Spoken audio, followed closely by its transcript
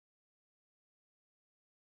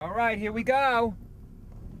All right, here we go.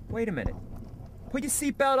 Wait a minute. Put your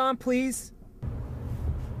seatbelt on, please.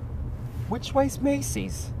 Which way's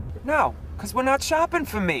Macy's? No, because we're not shopping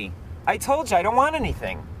for me. I told you I don't want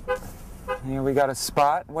anything. Here we got a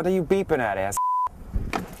spot. What are you beeping at, ass?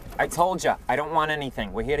 I told you I don't want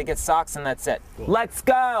anything. We're here to get socks and that's it. Let's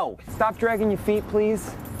go! Stop dragging your feet,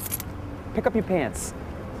 please. Pick up your pants.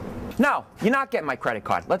 No, you're not getting my credit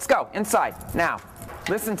card. Let's go, inside, now.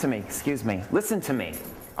 Listen to me, excuse me. Listen to me.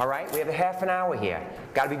 All right, we have a half an hour here.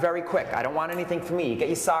 Gotta be very quick. I don't want anything from me. You get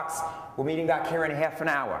your socks. We're meeting back here in a half an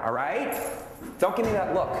hour, all right? Don't give me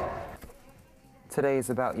that look. Today is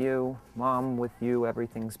about you. Mom, with you,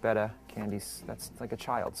 everything's better. Candy's, that's like a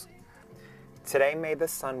child's. Today may the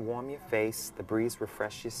sun warm your face, the breeze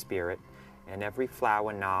refresh your spirit, and every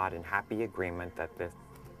flower nod in happy agreement that this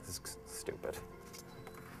is stupid.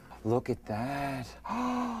 Look at that.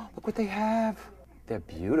 Oh, look what they have. They're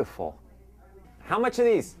beautiful. How much are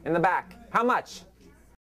these in the back? How much?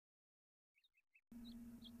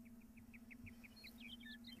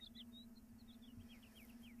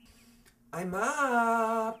 I'm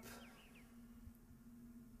up.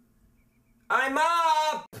 I'm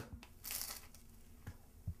up.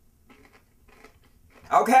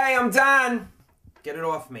 Okay, I'm done. Get it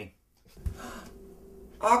off me.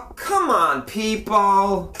 Oh, come on,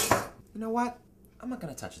 people. You know what? I'm not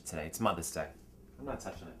gonna touch it today. It's Mother's Day. I'm not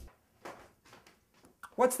touching it.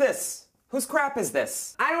 What's this? Whose crap is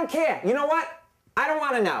this? I don't care. You know what? I don't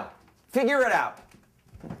want to know. Figure it out.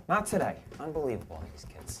 Not today. Unbelievable, these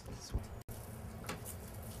kids.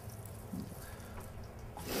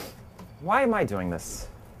 Why am I doing this?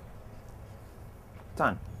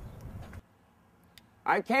 Done.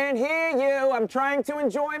 I can't hear you. I'm trying to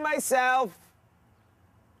enjoy myself.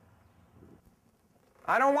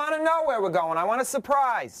 I don't want to know where we're going. I want a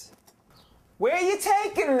surprise. Where are you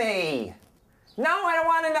taking me? No, I don't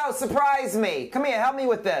want to know. Surprise me. Come here, help me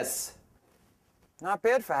with this. Not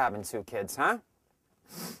bad for having two kids, huh?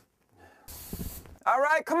 All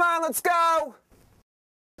right, come on, let's go.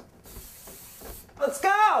 Let's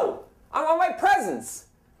go. I want my presents.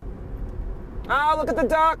 Oh, look at the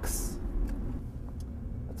ducks.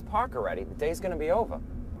 Let's park already. The day's going to be over.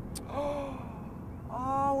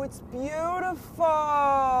 Oh, it's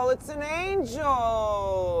beautiful. It's an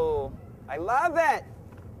angel. I love it.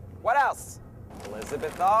 What else?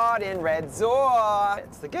 Elizabeth Arden, Red Zor.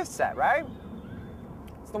 It's the gift set, right?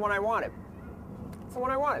 It's the one I wanted. It's the one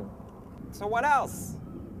I wanted. So what else?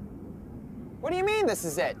 What do you mean this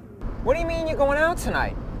is it? What do you mean you're going out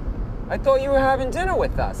tonight? I thought you were having dinner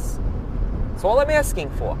with us. That's all I'm asking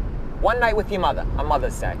for. One night with your mother on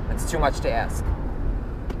Mother's Day. That's too much to ask.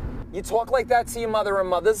 You talk like that to your mother on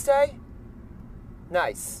Mother's Day?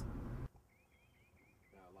 Nice.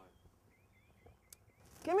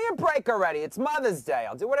 Give me a break already. It's Mother's Day.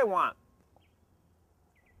 I'll do what I want.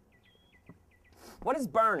 What is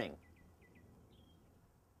burning?